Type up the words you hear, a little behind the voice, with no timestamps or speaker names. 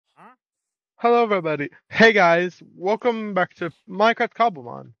Hello, everybody. Hey, guys. Welcome back to Minecraft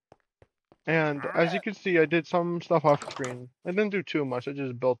Cobblemon. And as you can see, I did some stuff off screen. I didn't do too much. I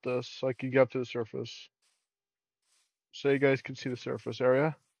just built this so I could get up to the surface. So you guys can see the surface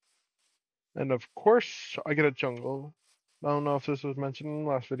area. And of course, I get a jungle. I don't know if this was mentioned in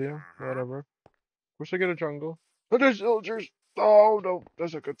the last video. Whatever. Of course, I get a jungle. But there's villagers. Oh, no.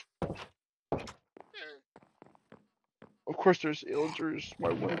 That's not good. Of course, there's villagers.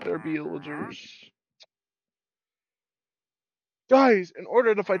 Why wouldn't there be villagers? Guys, in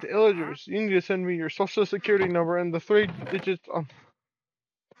order to fight the villagers, you need to send me your social security number and the 3 digits on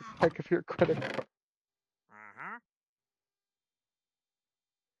the back of your credit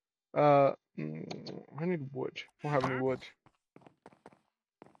card. I need wood. I don't have any wood.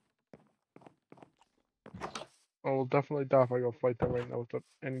 I will definitely die if I go fight them right now without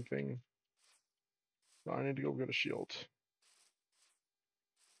anything. So I need to go get a shield.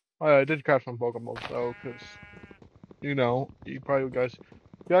 Oh, yeah, I did catch some Pokeballs though, because you know, you guys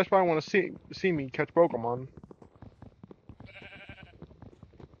probably want to see me catch Pokemon.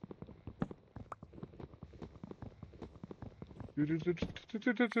 Need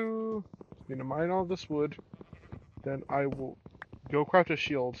to mine all this wood. Then I will go craft a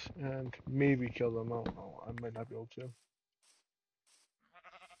shield and maybe kill them. I don't know. I might not be able to.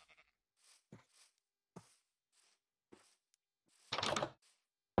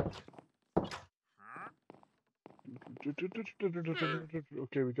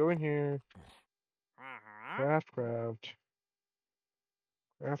 Okay, we go in here. Craft. Craft.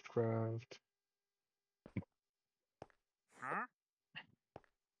 Craft.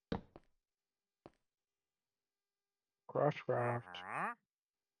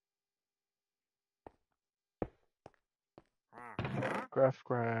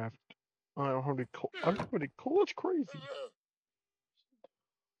 I don't have any coal. I don't have any coal. It's crazy.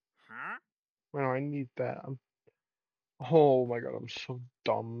 Man, I need that. Oh my god, I'm so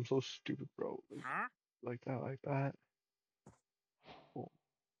dumb. I'm so stupid, bro. Like that. Oh.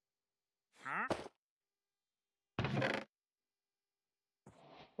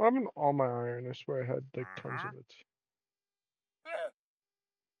 Well, I'm in all my iron. I swear I had like tons of it.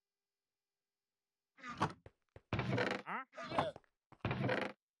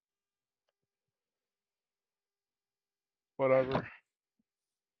 Whatever.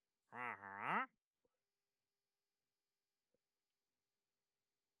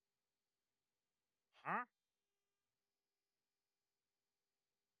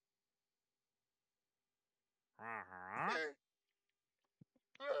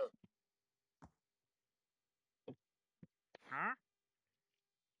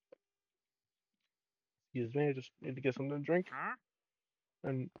 Excuse me, I just need to get something to drink.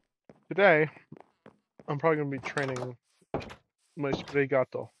 And today, I'm probably gonna be training my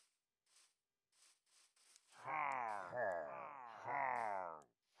Spregato.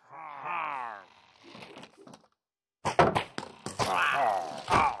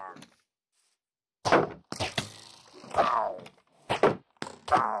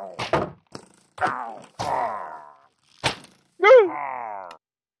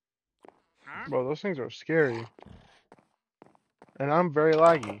 Bro, those things are scary. And I'm very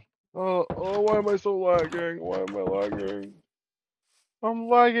laggy. Oh, why am I so lagging? Why am I lagging? I'm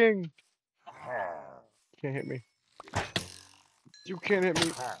lagging! Can't hit me. You can't hit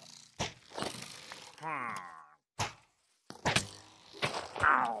me.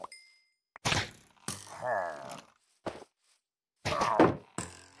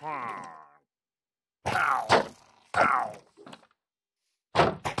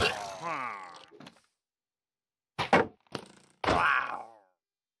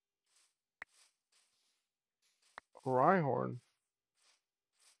 Rhyhorn.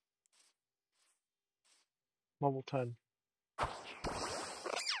 Level 10.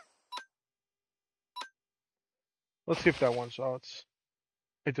 Let's see if that one-shots.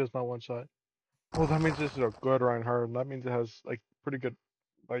 It does not one-shot. Well, that means this is a good Reinhardt. That means it has, like, pretty good,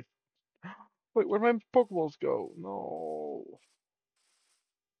 like... Wait, where'd my Pokeballs go? No.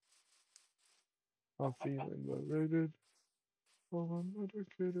 I'm feeling liberated. Oh, I'm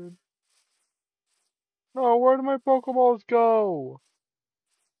medicated. No, where did my Pokeballs go?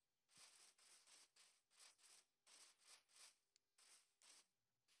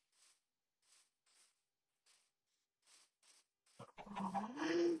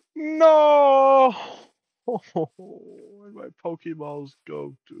 No! Where'd my Pokeballs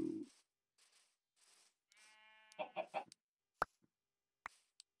go to?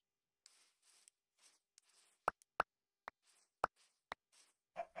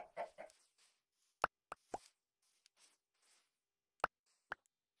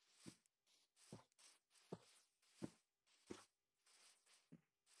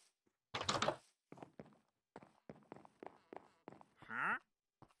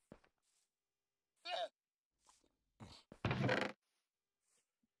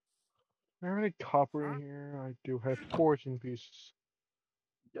 I have any copper in here? I do have 14 pieces.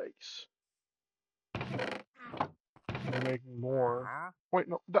 Yikes. I'm making more. Wait,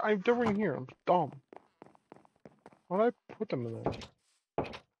 no, they're in here. I'm dumb. Why did I put them in there?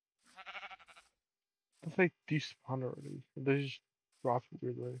 If they despawn already, they just drop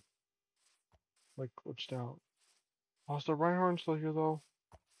weirdly. Like glitched out. Oh, is the Reinhorn still here though?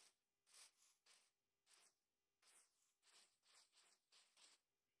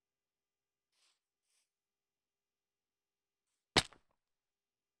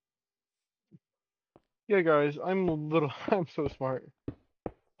 Yeah, guys, I'm a little. I'm so smart.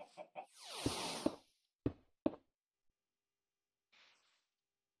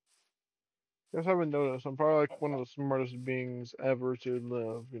 You guys haven't noticed, I'm probably like one of the smartest beings ever to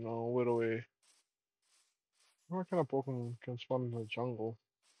live, you know, literally. What kind of Pokemon can spawn in the jungle?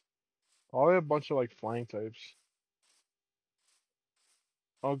 Oh, I have a bunch of like flying types.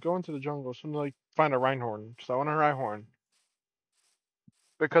 I'll go into the jungle soon like find a Reinhorn. So I want a Reinhorn.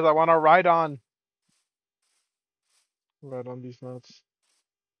 Because I want to ride on these nuts.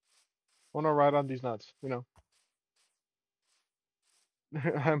 I want to ride on these nuts, you know.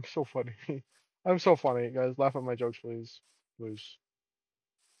 I'm so funny. I'm so funny, guys. Laugh at my jokes, please. Please.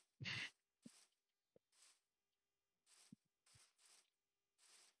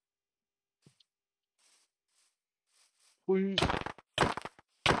 Please.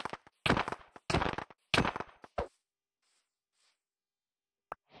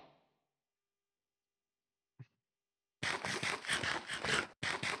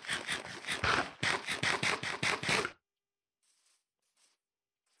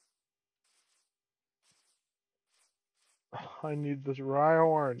 I need this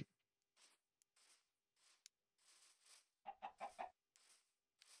Rhyhorn.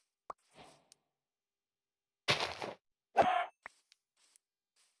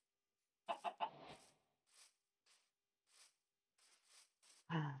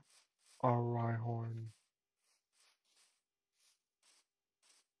 A Rhyhorn.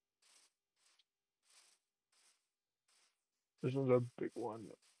 This one's a big one.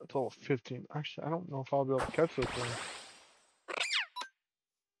 It's all 15. Actually, I don't know if I'll be able to catch this one.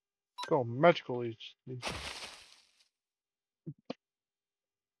 Go magical leech.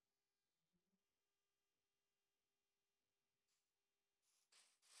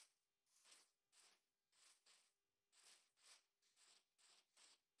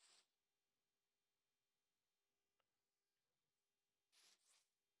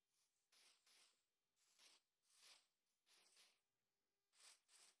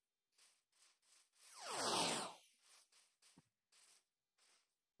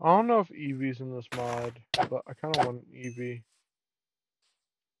 I don't know if Eevee's in this mod, but I kind of want Eevee.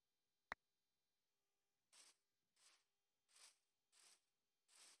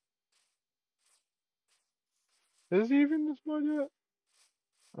 Is Eevee in this mod yet?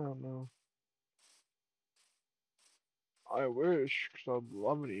 I don't know. I wish, because I'd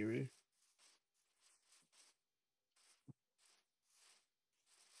love an Eevee.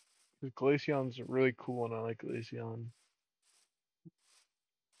 Because Glaceon's really cool and I like Glaceon.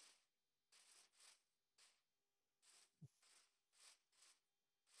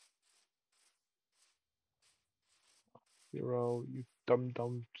 Zero, you dumb,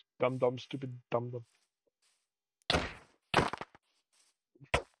 stupid dumb.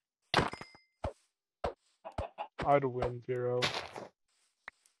 I'd win, Zero.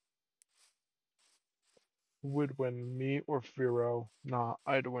 Would win, me or Zero? Nah,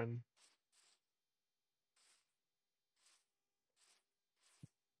 I'd win.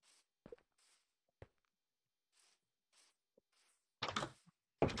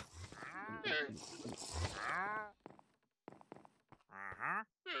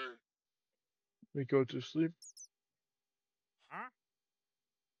 We go to sleep.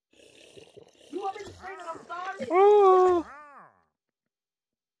 You want me to scream and I'm sorry? Oh!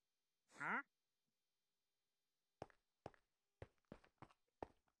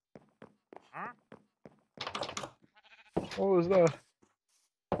 What was that?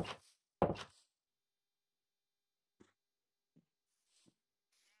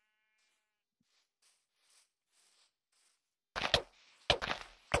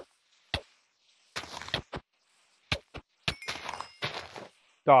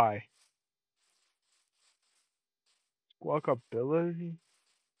 Die. Walkability?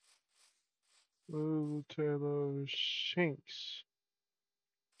 Ooh, Taylor Shinx.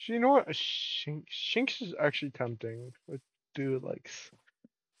 So you know what? A Shinx is actually tempting. I do like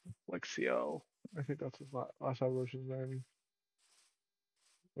CL. I think that's his last evolution's name.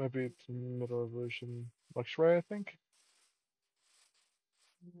 Maybe it's middle evolution. Luxray, I think.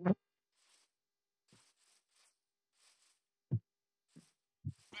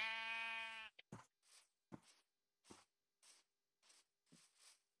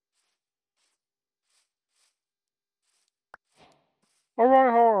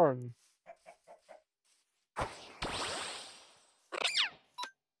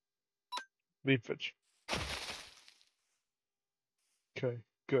 Leafage. Okay,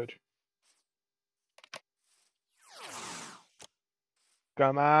 good.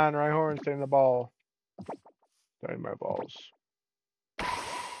 Come on, Rhyhorn, stay in the ball. Stay in my balls.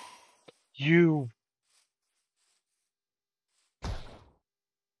 You.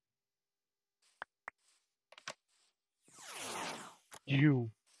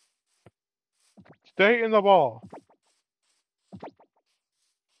 You. Stay in the ball.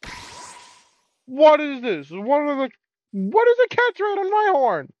 What is this? What is a catch rate on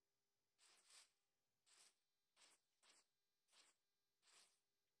Rhyhorn?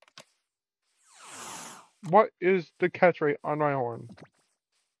 What is the catch rate on Rhyhorn?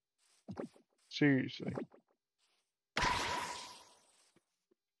 Seriously.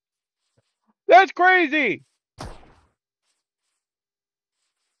 That's crazy!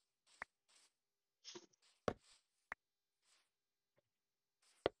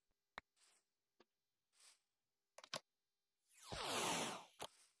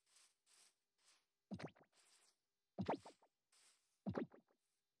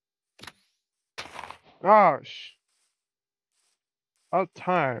 Gosh. About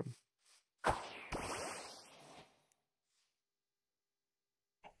time.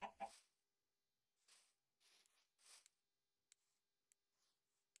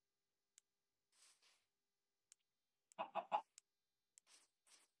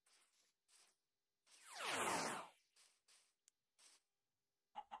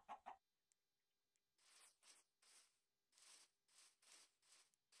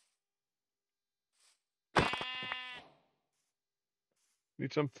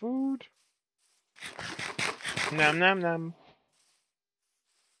 Need some food? Nom nom nom.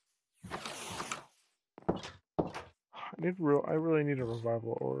 I really need a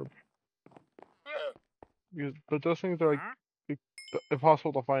revival orb. But those things are like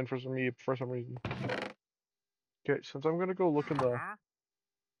impossible to find for some reason. Okay, since I'm gonna go look in the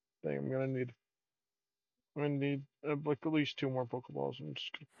thing, I'm gonna need like at least 2 more Pokeballs. I'm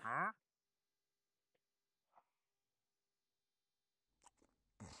just gonna...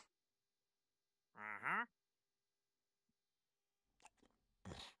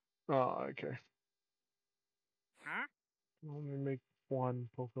 Oh, okay. Let me make 1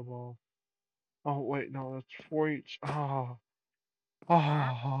 Pokeball. Oh wait, no, that's 4 each. Ah,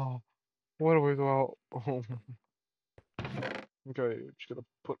 what do we go out? Okay, just gonna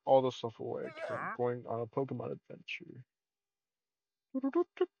put all this stuff away because I'm going on a Pokemon adventure.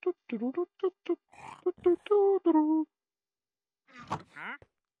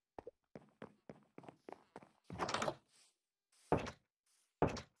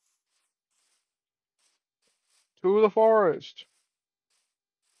 To the forest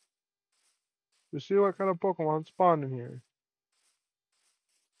to see what kind of Pokemon spawn in here.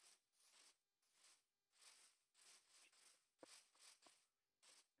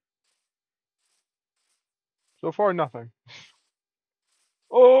 So far, nothing.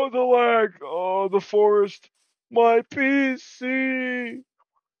 Oh, the lag! Oh, the forest! My PC!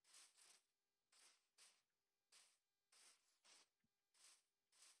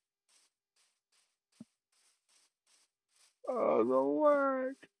 Oh, the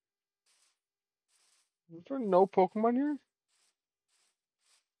lag! Is there no Pokemon here?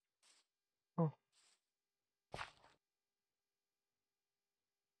 Oh.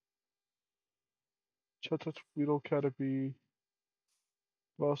 Chatot, Weedle, Caterpie,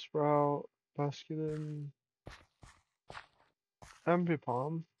 Bellsprout, Basculin,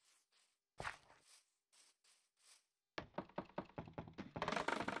 Ambipom.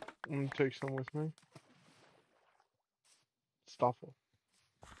 I'm gonna take some with me. Stoffel.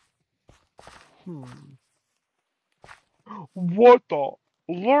 What the?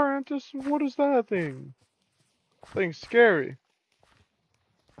 Laurentis? What is that thing? Thing's scary.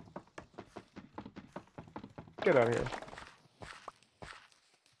 Get out of here.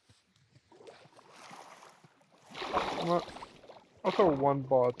 I'll throw 1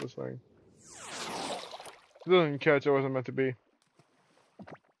 ball at this thing. It doesn't catch, it wasn't meant to be.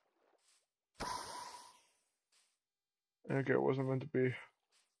 Okay, it wasn't meant to be.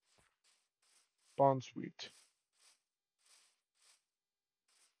 Bond sweet.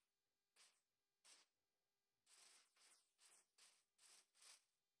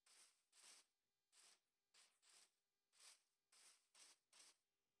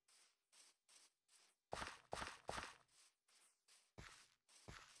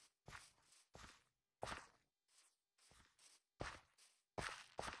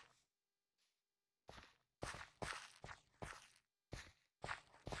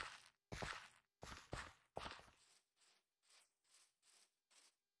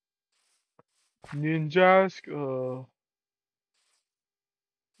 Ninjask? Ugh.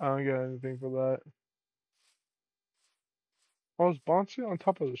 I don't get anything for that. I was bouncing on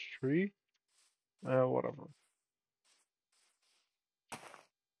top of this tree? Whatever.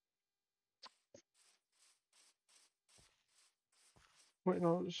 Wait,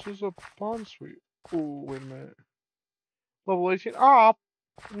 no, this is a pawn suite. Ooh, wait a minute. Level 18. Ah!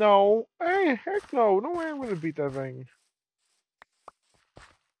 No. Hey, heck no. No way I'm gonna beat that thing.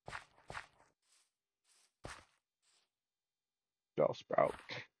 Bellsprout.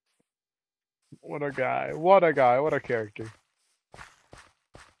 What a guy. What a guy. What a character.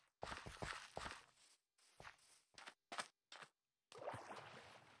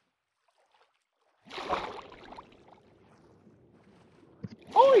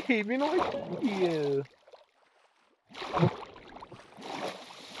 Oh, I hate me. No, I hate.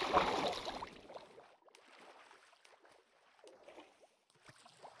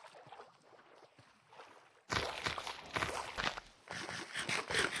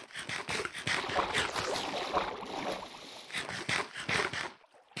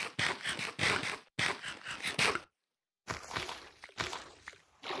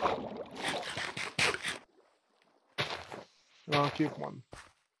 I'll keep one.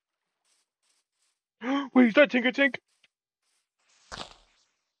 Wait, is that Tinker Tink?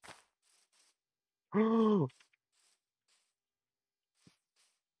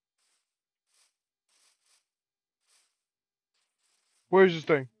 Where's this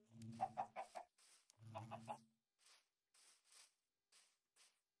thing?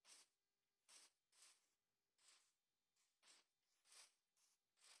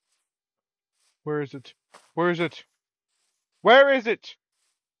 Where is it? Where is it? Where is it?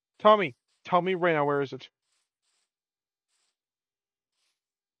 Tell me. Tell me right now, where is it?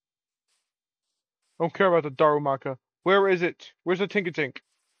 I don't care about the Darumaka. Where is it? Where's the Tinker Tink?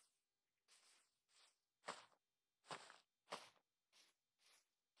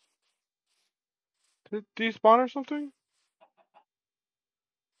 Did it despawn or something?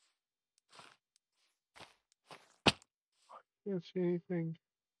 Can't see anything.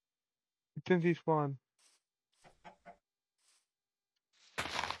 It didn't despawn.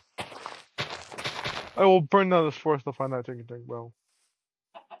 I will burn down this forest to find that Tinker Tink, bro.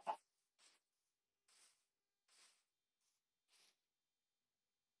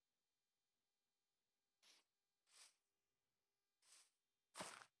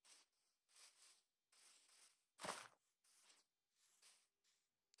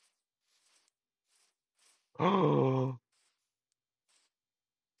 Oh,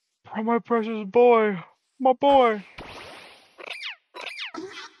 my precious boy. My boy.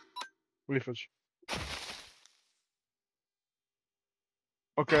 Leafage.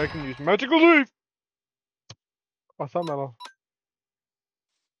 Okay, I can use magical leaf. I thought metal.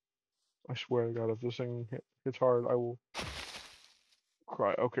 I swear to God, if this thing hits hard, I will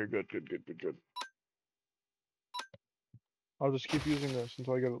cry. Okay, good. I'll just keep using this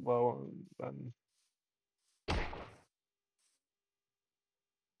until I get it low, and then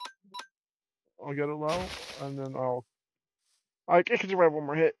I'll get it low, and then I can survive one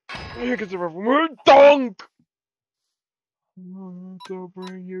more hit. I can survive one more dunk. To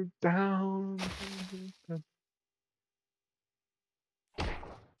bring you down.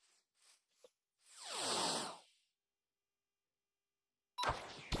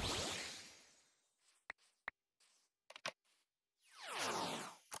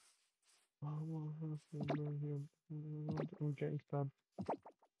 I'm getting stabbed.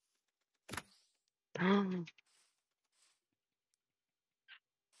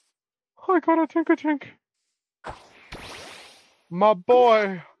 I got a Tinker Tink. My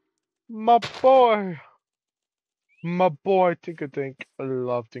boy. My boy. My boy Tinker Tink. I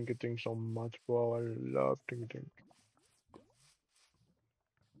love Tinker Tink so much, bro. I love Tinker Tink.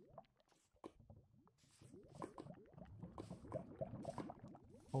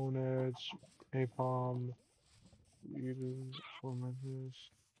 Oneds, Napalm, Eaters,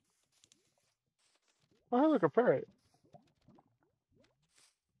 Tormentors. Oh, look, a parrot.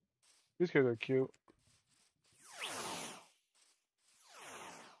 These guys are cute.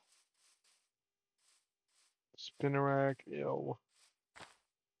 Spinnerack, yo.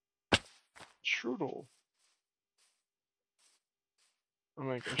 Strudel. I'm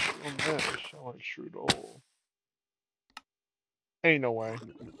like, I like Strudel. Ain't no way.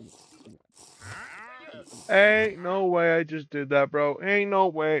 Ain't no way I just did that, bro. Ain't no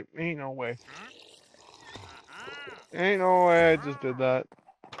way. Ain't no way. Ain't no way I just did that.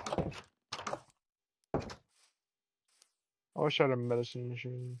 I wish I had a medicine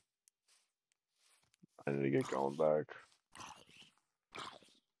machine. I need to get going back.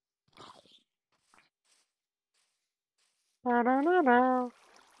 Da-da-da-da.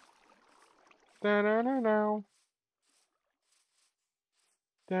 Da-da-da-da.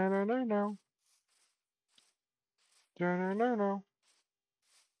 Da-da-da-da. Da-da-da-da.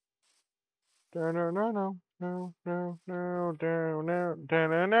 Da-da-da-da. No, no, no, no, no,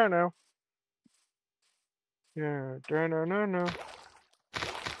 da-da-da-da. Yeah, da-da-da-da.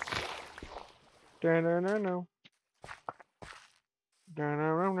 Da-da-da-da.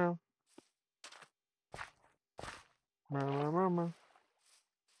 Da-da-da-da. Ma-ma-ma-ma.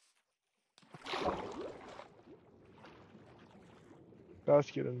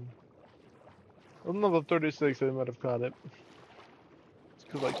 Basket. I'm level 36, I might have caught it. It's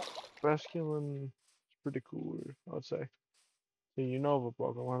cause like Basculin is pretty cool, I would say. The Unova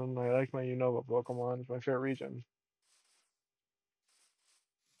Pokemon, and I like my Unova Pokemon. It's my favorite region.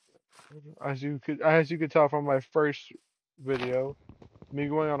 As you could tell from my first video, me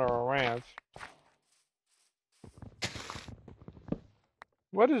going on a rant.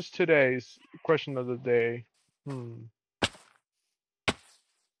 What is today's question of the day?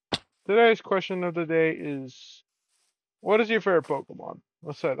 Today's question of the day is, what is your favorite Pokemon?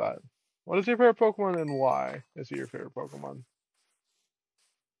 Let's say that. What is your favorite Pokemon and why is it your favorite Pokemon?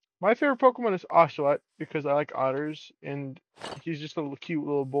 My favorite Pokemon is Oshawott because I like otters and he's just a cute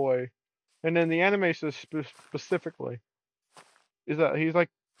little boy. And then the anime says specifically is that he's like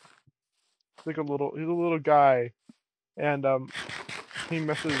he's a little guy and he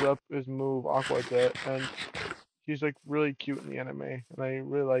messes up his move Aqua Jet and he's like really cute in the anime and I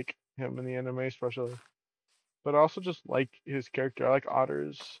really like him in the anime especially. But I also just like his character. I like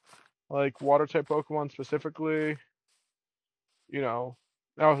otters. I like water type Pokemon specifically. You know,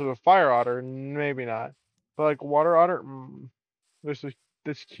 now if it was a fire otter, maybe not. But like water otter, this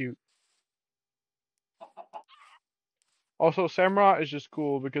cute. Also, Samurai is just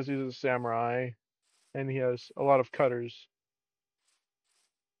cool because he's a samurai and he has a lot of cutters.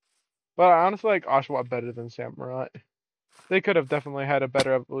 But I honestly like Oshawott better than Samurai. They could have definitely had a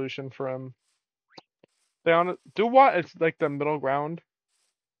better evolution for him. Duwat is like the middle ground.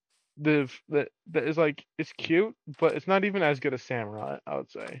 That is like it's cute, but it's not even as good as Samurai, I would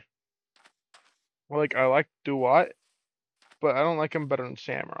say. Like I like Duwat, but I don't like him better than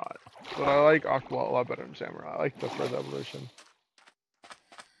Samurai. But I like Aqua a lot better than Samurai. I like the first evolution.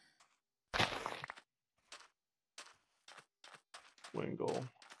 Wingull.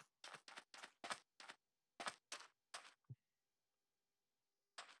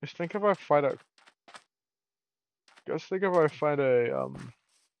 Just think if I fight a. Just think if I fight a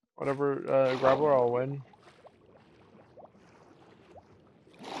whatever Graveler, I'll win.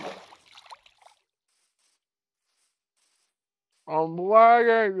 I'm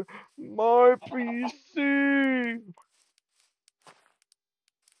lagging my PC.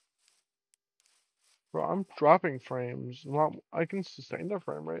 Bro, I'm dropping frames. Not, I can sustain the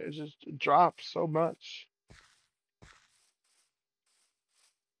frame rate. It just drops so much.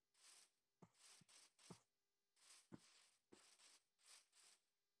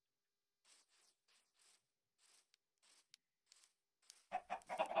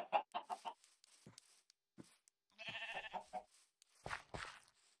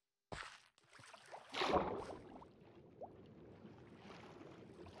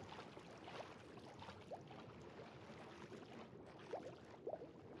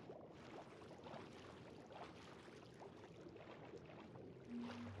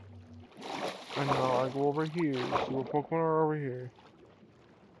 I know, I go over here, see what Pokemon are over here.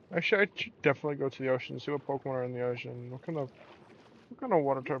 Actually, I should definitely go to the ocean, see what Pokemon are in the ocean. What kind of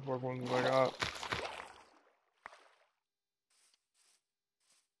water type Pokemon do I got?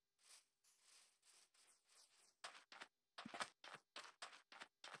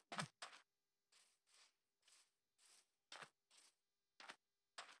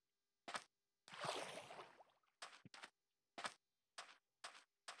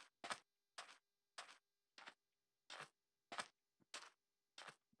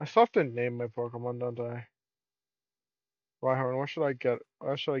 I still have to name my Pokemon, don't I? Rhyhorn, what should I get?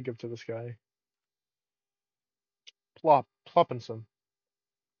 What should I give to this guy? Ploppinson.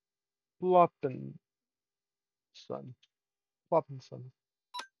 Ploppinson. Ploppinson.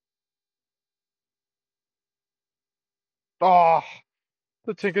 Ah, oh,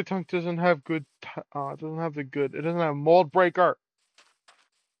 the Tinkatonk doesn't have good. It doesn't have the good. It doesn't have Mold Breaker.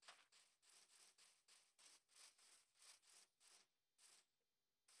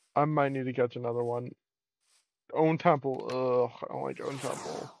 I might need to catch another one. Own Temple. Ugh, I don't like Own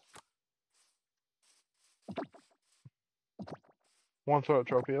Temple. One throw at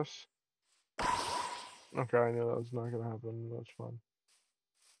Tropius. Okay, I knew that was not gonna happen. That's fine.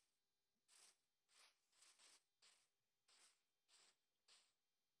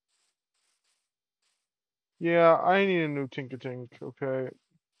 Yeah, I need a new Tinkatink, okay?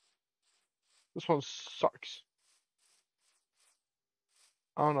 This one sucks.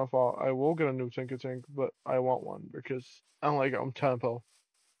 I don't know if I will get a new Tinkatink, but I want one because I don't like Tempo.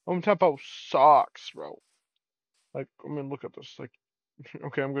 Tempo sucks, bro. Like, I mean, look at this. Like,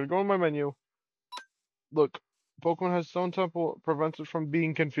 okay, I'm gonna go in my menu. Look, Pokemon has Stone Temple prevents it from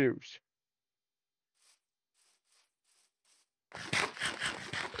being confused.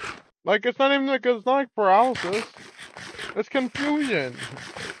 Like, it's not even like it's not like paralysis. It's confusion.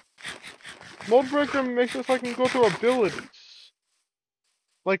 Mold Breaker makes it so I can go through abilities.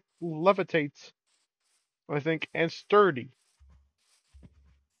 Like Levitate, I think, and Sturdy.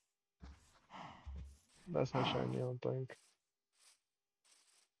 That's not shiny, I don't think.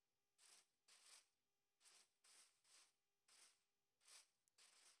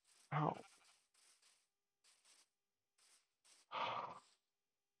 Ow.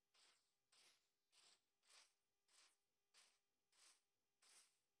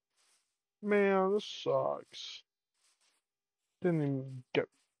 Man, this sucks. Didn't even get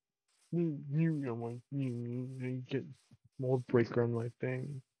I'm like get Mold Breaker on my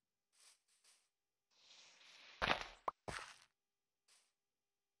thing.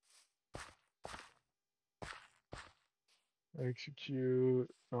 Execute.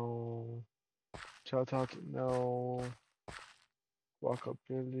 No. Shout, no.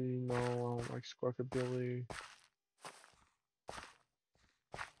 Squawkabilly, no, I don't like Squawkabilly.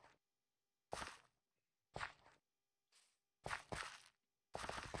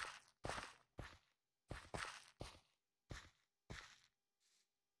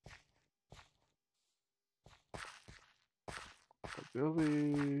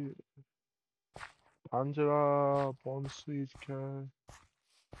 Billy, Angela, Bone Sweet Cat.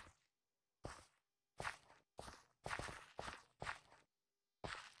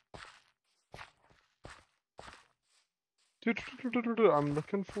 I'm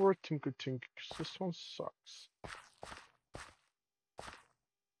looking for a Tinkatink because this one sucks.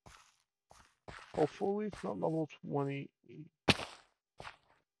 Hopefully it's not level 20.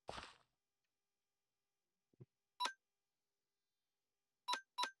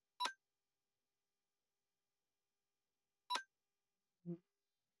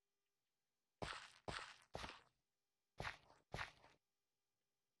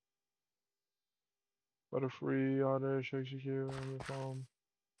 Butterfree, Oddish, Execute, on the phone.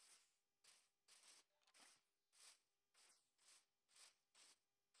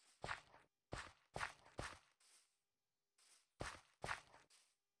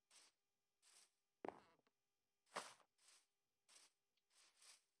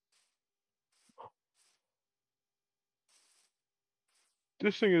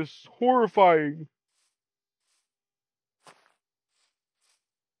 This thing is horrifying.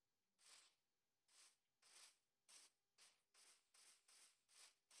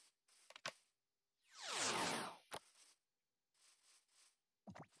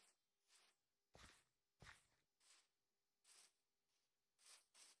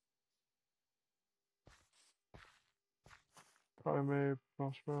 Primate,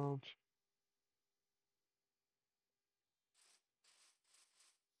 Crossmount.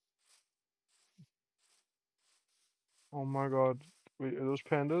 Oh my god. Wait, are those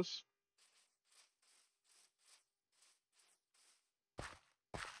pandas?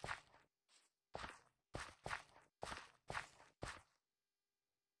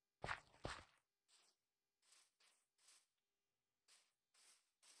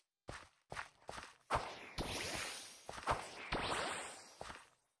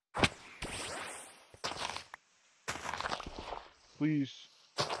 Please.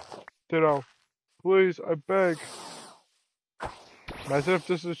 Ditto. Please, I beg. Imagine if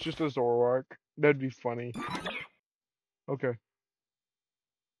this is just a Zoroark. That'd be funny. Okay.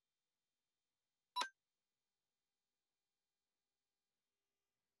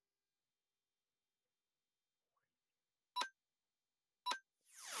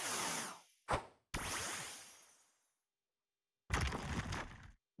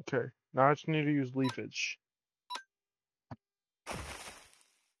 Okay. Now I just need to use Leafage.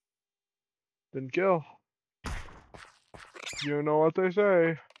 Then kill. You know what they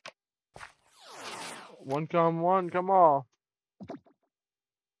say. One, come all.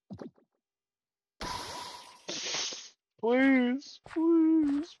 Please,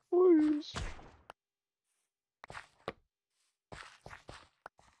 please, please.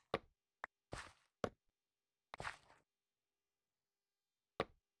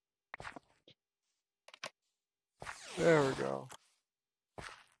 There we go.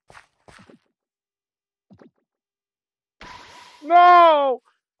 No!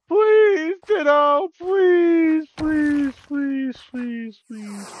 Please, Ditto! Please, please, please, please,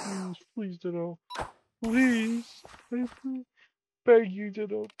 please, please, please, Ditto. Please. I beg you,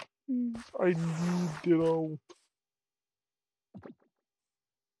 Ditto. Please. I need Ditto.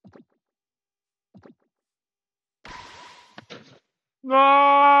 No!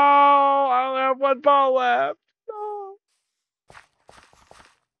 I only have one ball left. No.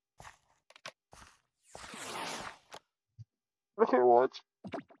 Okay, what?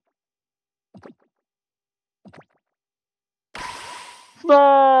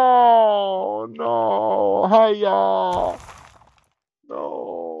 No! No! Hiya!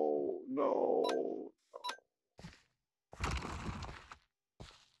 No! No!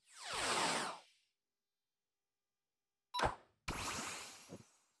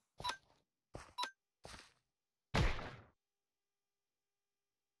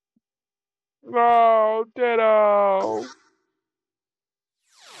 No! Ditto!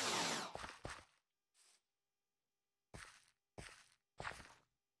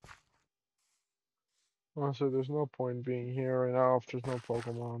 Honestly, there's no point being here right now if there's no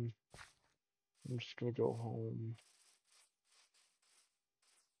Pokemon. I'm just gonna go home.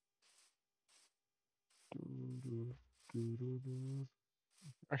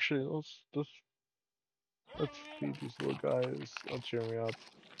 Actually, let's feed these little guys. Let's cheer me up.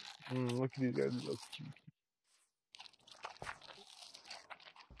 Look at these guys. Look cute.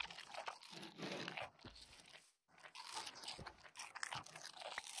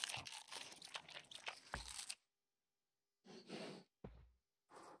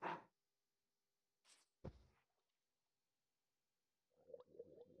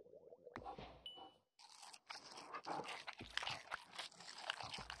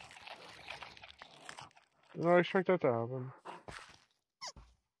 No, I expect that to happen.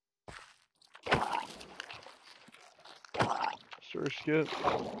 Sure, skit.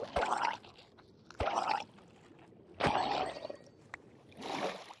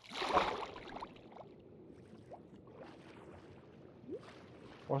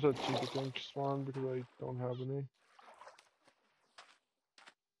 Watch that Tinker Tank spawn because I don't have any.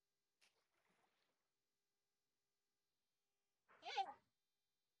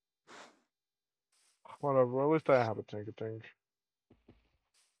 Whatever, at least I have a Tinker Tank.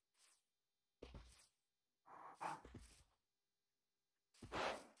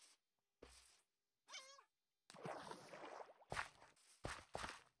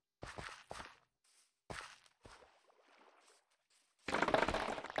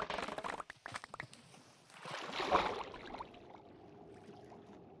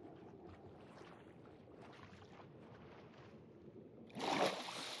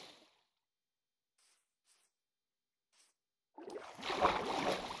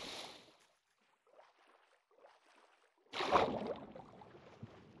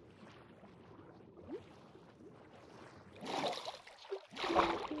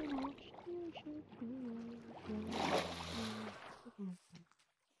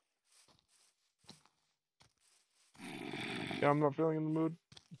 Yeah, I'm not feeling in the mood.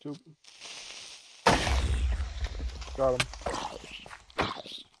 Too. Got him.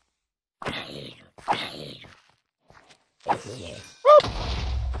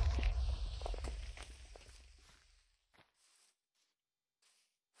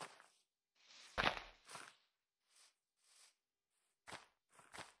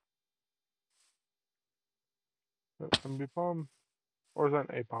 MB Palm? Or is that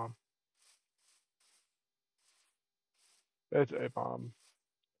an A Palm? It's A Palm.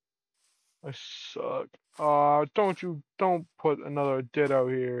 I suck. Don't put another Ditto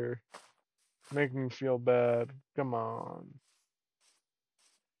here. Make me feel bad. Come on.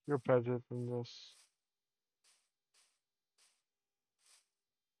 You're better than this.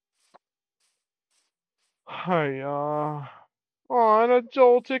 Hi, oh, and a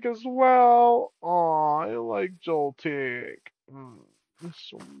Joltik as well. Oh, I like Joltik.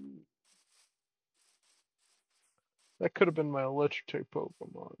 So, that could have been my electric type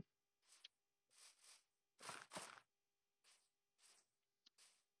Pokemon.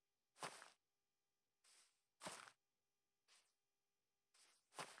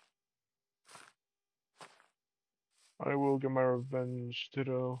 I will get my revenge,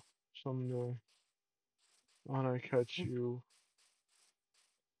 Ditto, someday. When I catch you,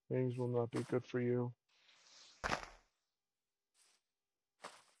 things will not be good for you.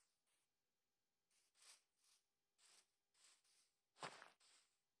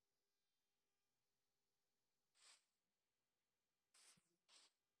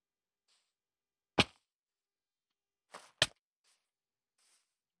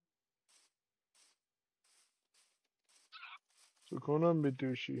 Sukuna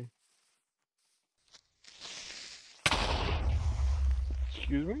Midushi.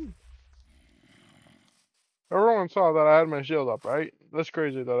 Excuse me? Everyone saw that I had my shield up, right? That's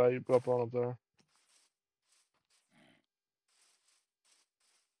crazy that I put one up there.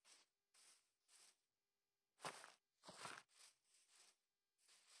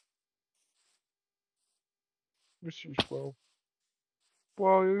 This is well.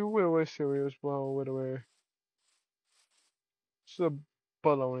 Well, you went away serious. Well, wait away. It's a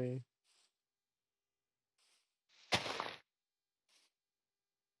baloney.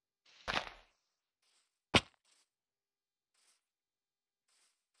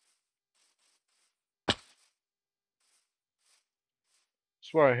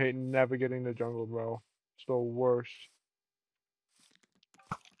 That's why I hate navigating the jungle, bro. It's the worst.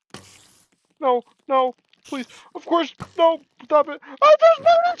 No, no, please. Of course, no, stop it. I just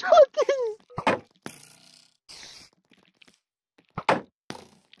wanted talking!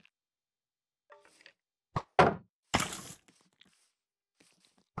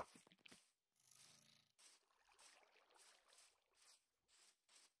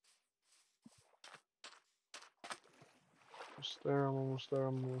 I'm almost there,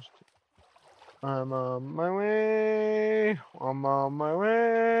 I'm almost there. I'm on my way. I'm on my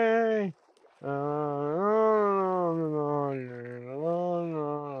way. I'm on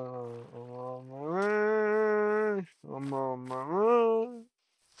my way. I'm on my way.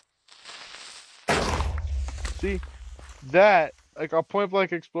 See, that, like a point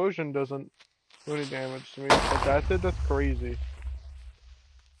blank explosion doesn't do any damage to me, but that's crazy.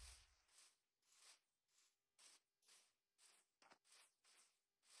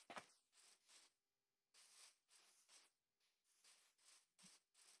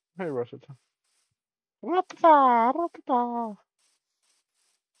 Hey, Rosetta. Ratata, ratata.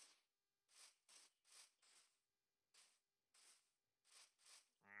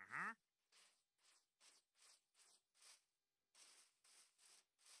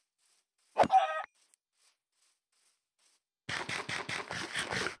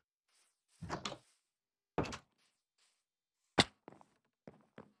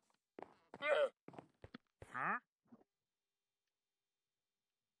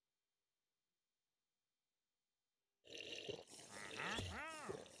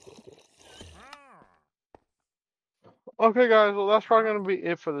 Okay, guys, well, that's probably going to be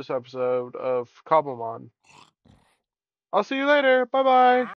it for this episode of Cobblemon. I'll see you later. Bye bye.